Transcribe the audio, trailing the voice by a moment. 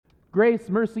Grace,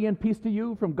 mercy, and peace to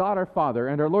you from God our Father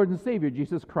and our Lord and Savior,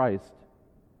 Jesus Christ.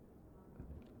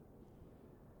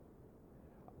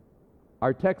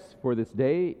 Our text for this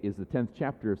day is the 10th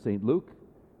chapter of St. Luke,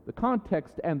 the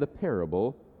context and the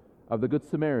parable of the Good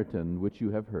Samaritan, which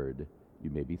you have heard. You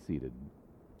may be seated.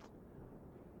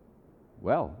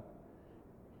 Well,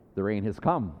 the rain has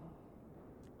come.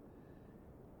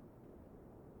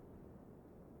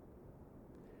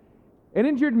 An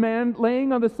injured man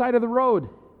laying on the side of the road.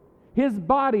 His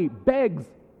body begs,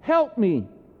 "Help me."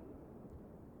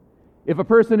 If a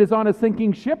person is on a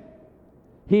sinking ship,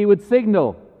 he would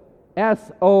signal,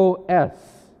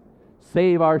 SOS,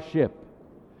 save our ship.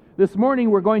 This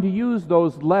morning we're going to use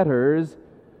those letters,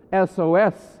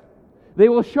 SOS. They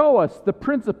will show us the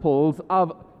principles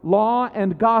of law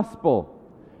and gospel.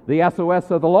 The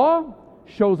SOS of the law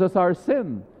shows us our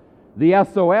sin. The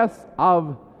SOS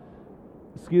of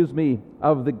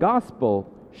the gospel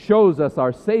shows us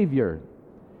our Savior.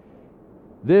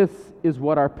 This is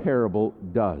what our parable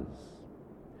does.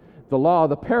 The law of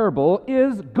the parable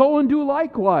is go and do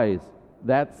likewise.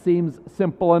 That seems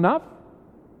simple enough.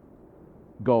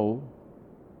 Go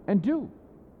and do.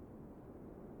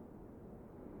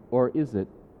 Or is it?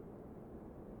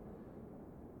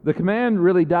 The command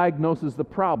really diagnoses the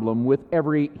problem with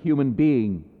every human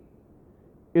being.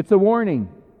 It's a warning.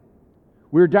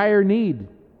 We're dire need.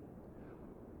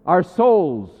 Our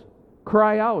souls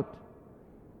cry out,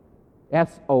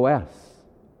 SOS.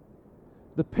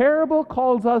 The parable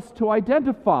calls us to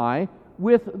identify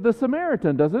with the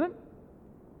Samaritan, doesn't it?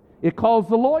 It calls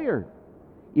the lawyer.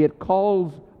 It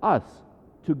calls us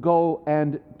to go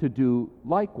and to do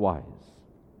likewise.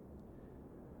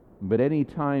 But any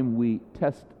time we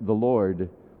test the Lord,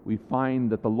 we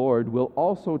find that the Lord will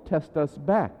also test us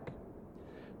back.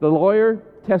 The lawyer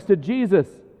tested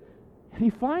Jesus, and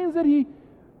he finds that he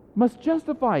must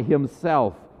justify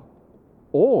himself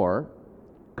or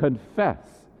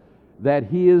confess that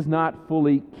he is not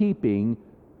fully keeping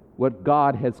what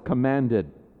God has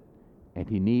commanded, and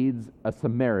he needs a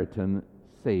Samaritan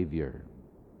Savior.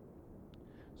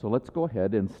 So let's go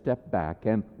ahead and step back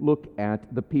and look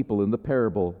at the people in the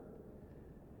parable.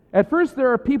 At first,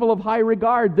 there are people of high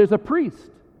regard. There's a priest.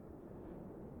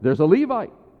 There's a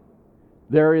Levite.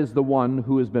 There is the one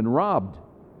who has been robbed.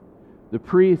 The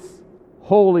priest,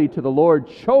 holy to the Lord,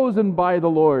 chosen by the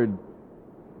Lord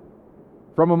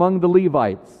from among the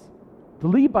Levites. The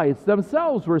Levites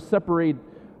themselves were separated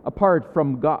apart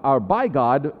from God, by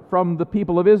God from the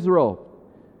people of Israel.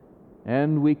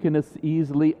 And we can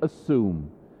easily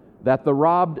assume that the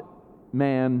robbed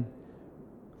man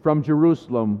from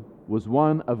Jerusalem was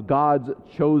one of God's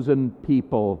chosen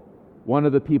people, one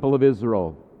of the people of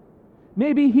Israel.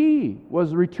 Maybe he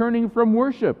was returning from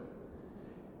worship,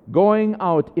 going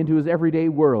out into his everyday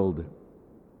world.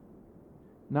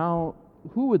 Now,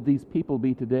 who would these people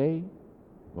be today?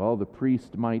 Well, the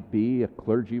priest might be a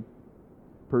clergy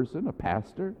person, a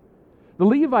pastor. The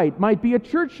Levite might be a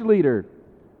church leader.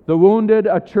 The wounded,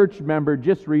 a church member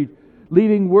just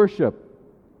leaving worship.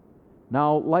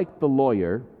 Now, like the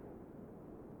lawyer,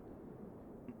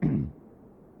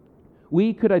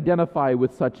 we could identify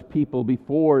with such people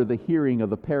before the hearing of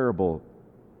the parable.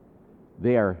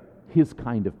 They are his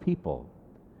kind of people.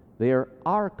 They are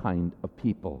our kind of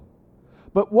people.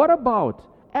 But what about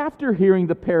after hearing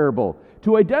the parable?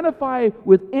 To identify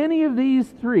with any of these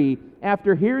three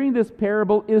after hearing this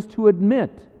parable is to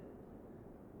admit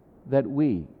that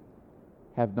we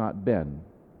have not been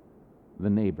the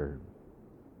neighbor.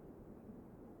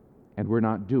 And we're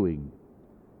not doing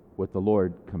what the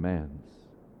Lord commands.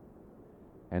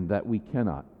 And that we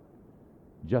cannot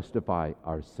justify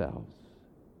ourselves.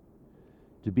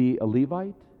 To be a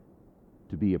Levite,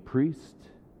 to be a priest,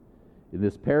 in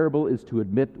this parable is to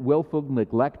admit willful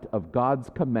neglect of God's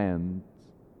commands,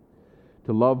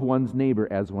 to love one's neighbor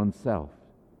as oneself.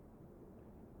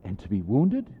 And to be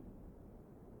wounded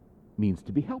means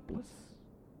to be helpless.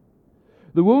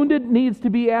 The wounded needs to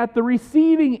be at the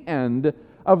receiving end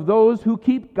of those who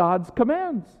keep God's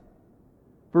commands,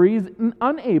 for he's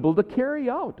unable to carry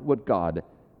out what God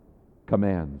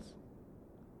commands.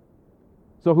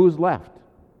 So who's left?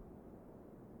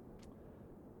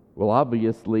 Well,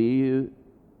 obviously,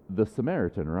 the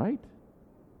Samaritan, right?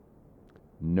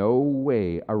 No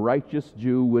way a righteous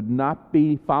Jew would not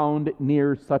be found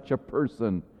near such a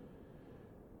person.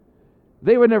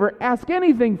 They would never ask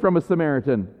anything from a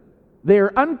Samaritan.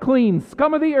 They're unclean,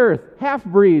 scum of the earth,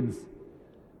 half-breeds.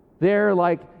 They're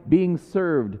like being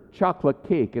served chocolate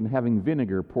cake and having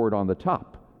vinegar poured on the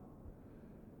top.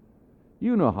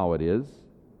 You know how it is.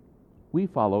 We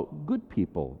follow good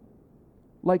people,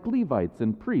 like Levites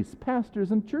and priests,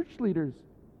 pastors and church leaders.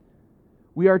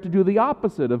 We are to do the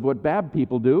opposite of what bad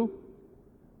people do.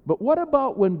 But what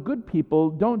about when good people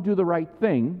don't do the right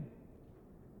thing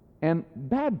and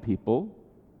bad people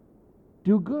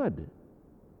do good?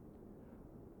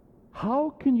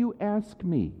 How can you ask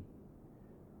me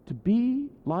to be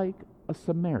like a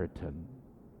Samaritan?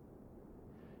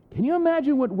 Can you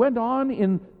imagine what went on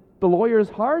in the lawyer's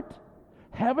heart?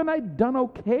 Haven't I done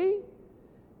okay?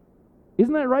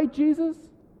 Isn't that right, Jesus?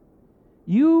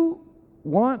 You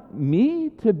want me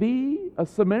to be a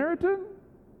Samaritan?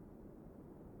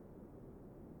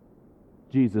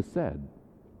 Jesus said,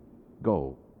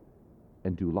 go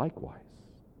and do likewise.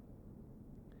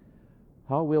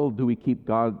 How well do we keep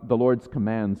the Lord's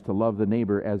commands to love the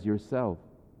neighbor as yourself?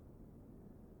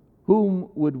 Whom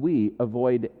would we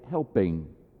avoid helping?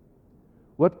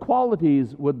 What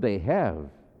qualities would they have?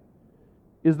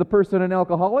 Is the person an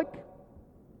alcoholic?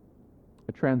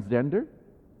 A transgender?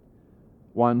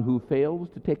 One who fails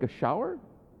to take a shower?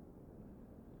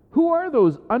 Who are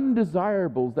those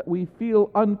undesirables that we feel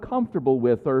uncomfortable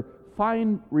with or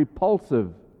find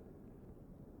repulsive?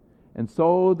 And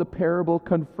so the parable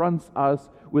confronts us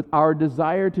with our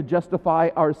desire to justify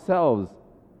ourselves.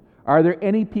 Are there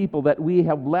any people that we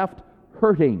have left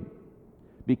hurting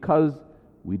because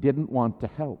we didn't want to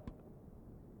help?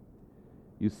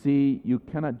 You see, you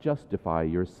cannot justify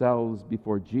yourselves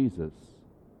before Jesus.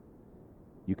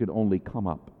 You can only come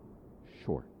up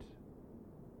short.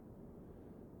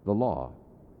 The law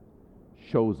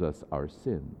shows us our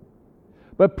sin.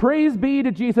 But praise be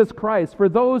to Jesus Christ for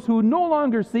those who no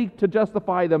longer seek to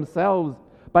justify themselves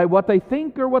by what they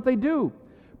think or what they do.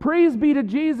 Praise be to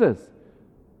Jesus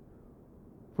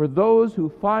for those who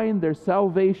find their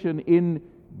salvation in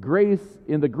grace,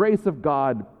 in the grace of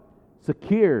God,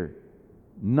 secure,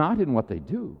 not in what they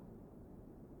do,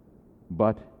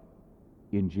 but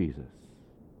in Jesus.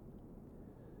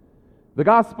 The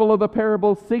gospel of the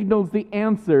parable signals the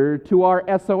answer to our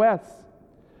SOS.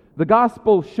 The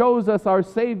gospel shows us our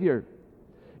Savior.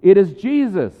 It is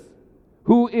Jesus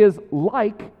who is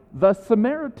like the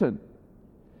Samaritan.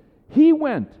 He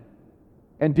went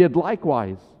and did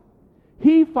likewise.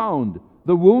 He found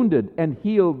the wounded and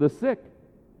healed the sick.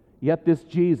 Yet this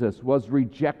Jesus was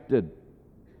rejected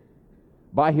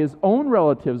by his own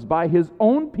relatives, by his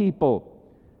own people,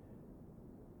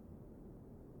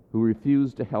 who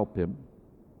refused to help him.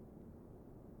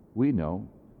 We know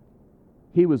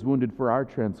he was wounded for our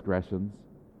transgressions,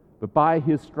 but by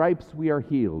his stripes we are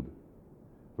healed.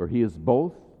 For he is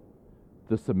both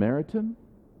the Samaritan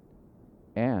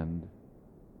and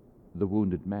the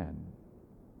wounded man.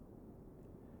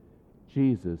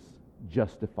 Jesus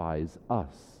justifies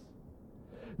us.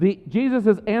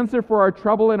 Jesus' answer for our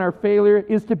trouble and our failure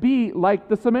is to be like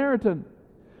the Samaritan.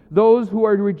 Those who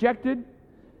are rejected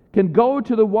can go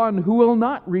to the one who will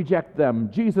not reject them,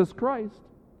 Jesus Christ.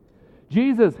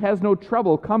 Jesus has no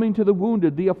trouble coming to the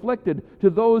wounded, the afflicted, to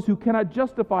those who cannot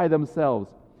justify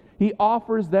themselves. He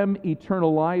offers them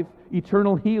eternal life,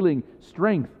 eternal healing,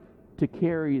 strength to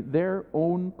carry their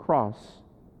own cross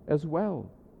as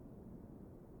well,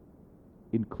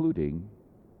 including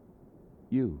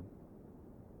you.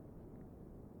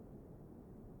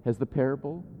 Has the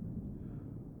parable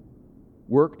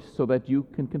worked so that you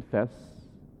can confess,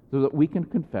 so that we can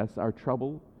confess our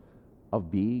trouble of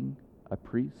being a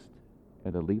priest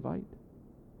and a Levite?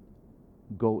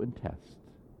 Go and test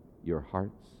your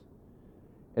hearts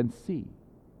and see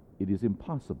it is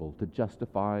impossible to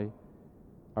justify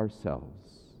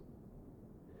ourselves.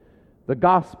 The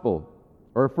gospel,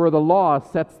 or for the law,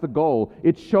 sets the goal.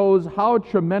 It shows how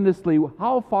tremendously,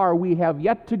 how far we have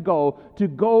yet to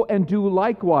go and do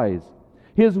likewise.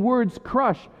 His words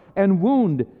crush and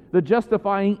wound the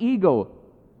justifying ego.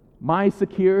 My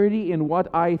security in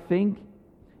what I think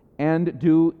and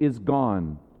do is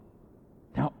gone.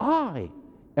 Now I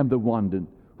am the one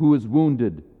who is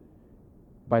wounded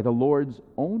by the Lord's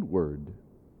own word.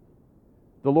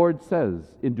 The Lord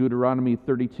says in Deuteronomy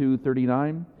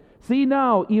 32:39, "See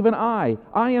now, even I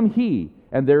am He,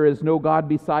 and there is no God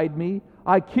beside me.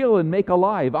 I kill and make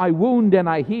alive, I wound and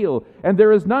I heal, and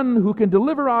there is none who can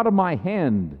deliver out of my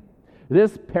hand."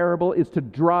 This parable is to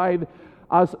drive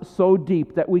us so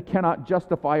deep that we cannot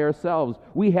justify ourselves.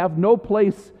 We have no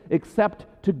place except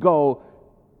to go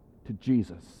to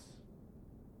Jesus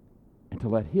and to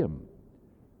let Him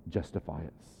justify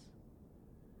us.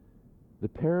 The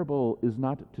parable is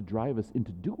not to drive us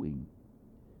into doing.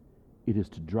 It is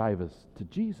to drive us to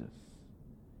Jesus.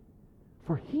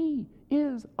 For He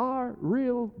is our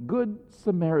real good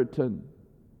Samaritan.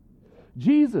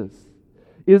 Jesus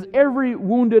is every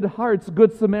wounded heart's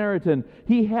good Samaritan.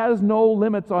 He has no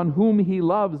limits on whom He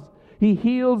loves. He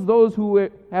heals those who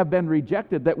have been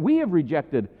rejected, that we have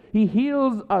rejected. He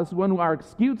heals us when our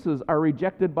excuses are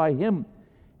rejected by Him.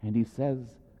 And He says,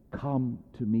 "Come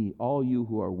to me, all you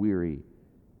who are weary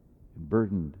and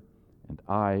burdened, and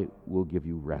I will give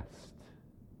you rest."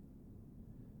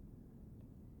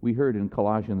 We heard in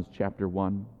Colossians chapter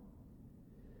 1,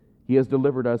 He has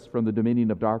delivered us from the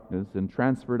dominion of darkness and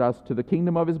transferred us to the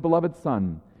kingdom of His beloved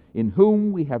Son, in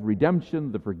whom we have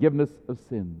redemption, the forgiveness of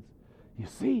sins. You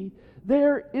see,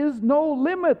 there is no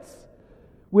limits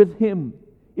with Him.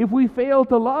 If we fail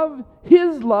to love,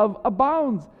 His love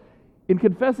abounds. In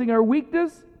confessing our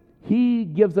weakness, He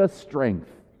gives us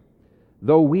strength.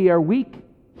 Though we are weak,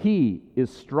 He is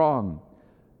strong.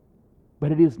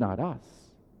 But it is not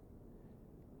us.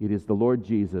 It is the Lord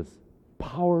Jesus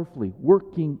powerfully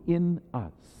working in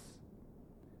us.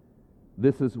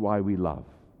 This is why we love,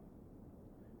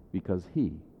 because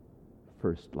He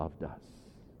first loved us.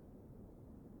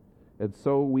 And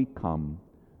so we come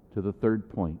to the third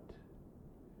point.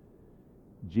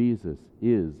 Jesus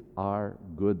is our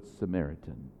Good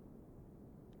Samaritan.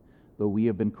 Though we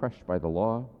have been crushed by the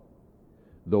law,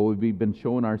 though we've been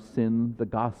shown our sin, the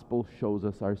gospel shows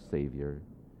us our Savior.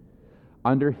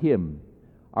 Under Him,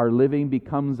 our living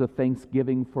becomes a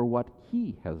thanksgiving for what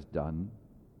He has done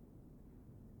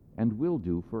and will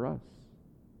do for us.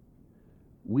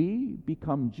 We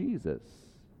become Jesus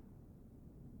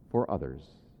for others.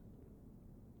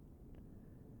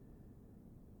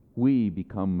 We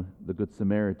become the Good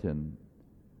Samaritan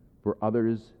for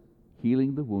others,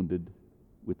 healing the wounded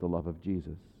with the love of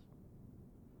Jesus.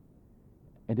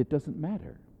 And it doesn't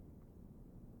matter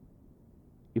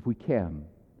if we can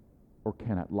or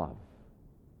cannot love.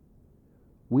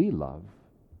 We love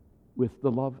with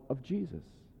the love of Jesus.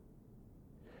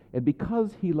 And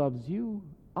because He loves you,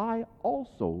 I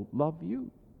also love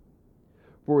you.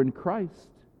 For in Christ,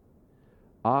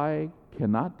 I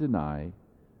cannot deny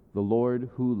the Lord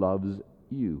who loves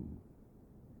you,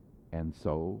 and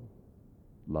so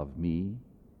love me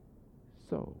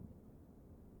so.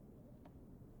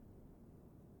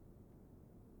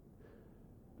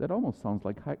 That almost sounds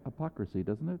like hypocrisy,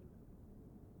 doesn't it?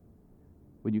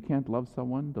 When you can't love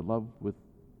someone, to love with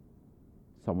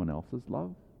someone else's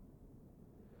love?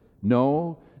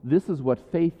 No, this is what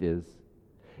faith is.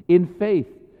 In faith,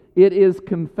 it is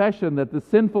confession that the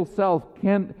sinful self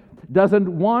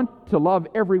doesn't want to love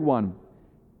everyone,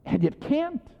 and it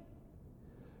can't.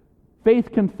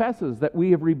 Faith confesses that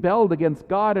we have rebelled against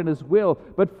God and His will,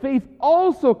 but faith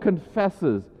also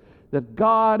confesses that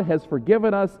God has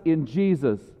forgiven us in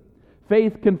Jesus.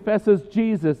 Faith confesses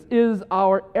Jesus is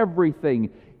our everything,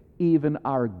 even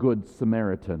our Good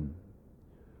Samaritan.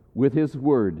 With His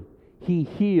word, He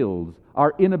heals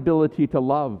our inability to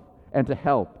love and to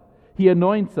help. He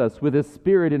anoints us with His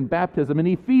Spirit in baptism, and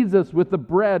He feeds us with the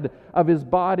bread of His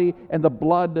body and the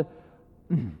blood,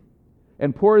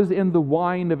 and pours in the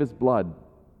wine of His blood.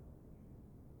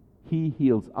 He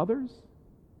heals others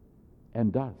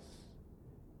and us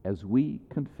as we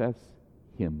confess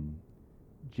Him.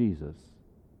 Jesus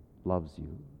loves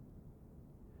you.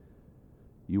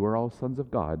 You are all sons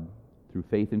of God through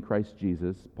faith in Christ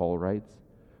Jesus, Paul writes.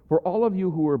 For all of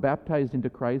you who were baptized into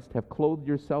Christ have clothed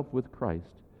yourself with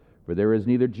Christ. For there is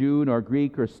neither Jew nor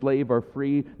Greek or slave or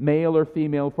free, male or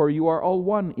female, for you are all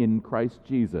one in Christ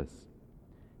Jesus.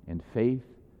 And faith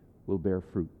will bear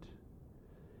fruit.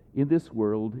 In this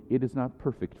world, it is not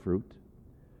perfect fruit,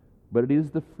 but it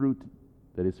is the fruit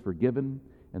that is forgiven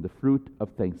and the fruit of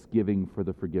thanksgiving for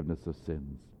the forgiveness of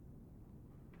sins.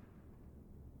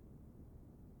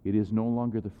 It is no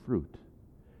longer the fruit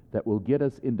that will get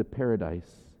us into paradise,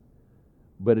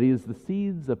 but it is the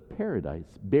seeds of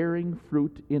paradise bearing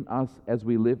fruit in us as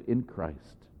we live in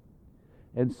Christ.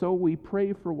 And so we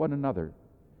pray for one another,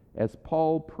 as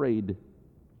Paul prayed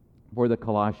for the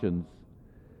Colossians.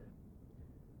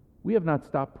 We have not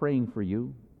stopped praying for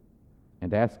you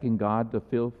and asking God to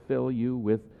fulfill you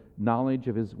with knowledge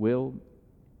of His will,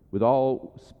 with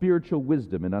all spiritual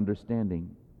wisdom and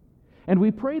understanding. And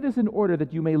we pray this in order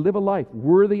that you may live a life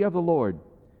worthy of the Lord,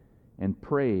 and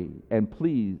pray and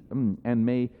please and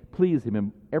may please Him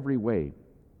in every way,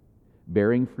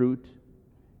 bearing fruit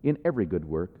in every good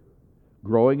work,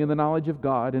 growing in the knowledge of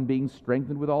God, and being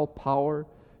strengthened with all power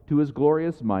to His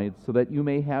glorious might, so that you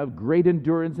may have great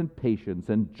endurance and patience,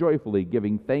 and joyfully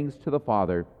giving thanks to the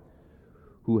Father,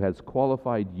 who has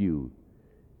qualified you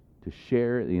to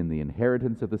share in the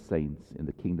inheritance of the saints in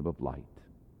the kingdom of light.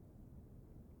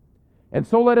 And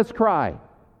so let us cry,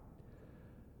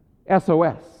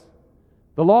 SOS.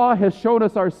 The law has shown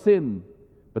us our sin,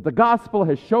 but the gospel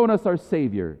has shown us our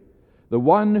Savior, the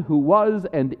one who was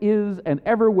and is and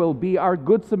ever will be our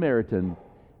Good Samaritan,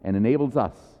 and enables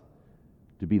us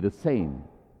to be the same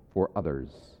for others.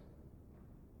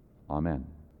 Amen.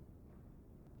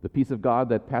 The peace of God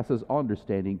that passes all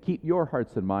understanding, keep your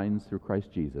hearts and minds through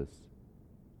Christ Jesus.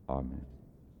 Amen.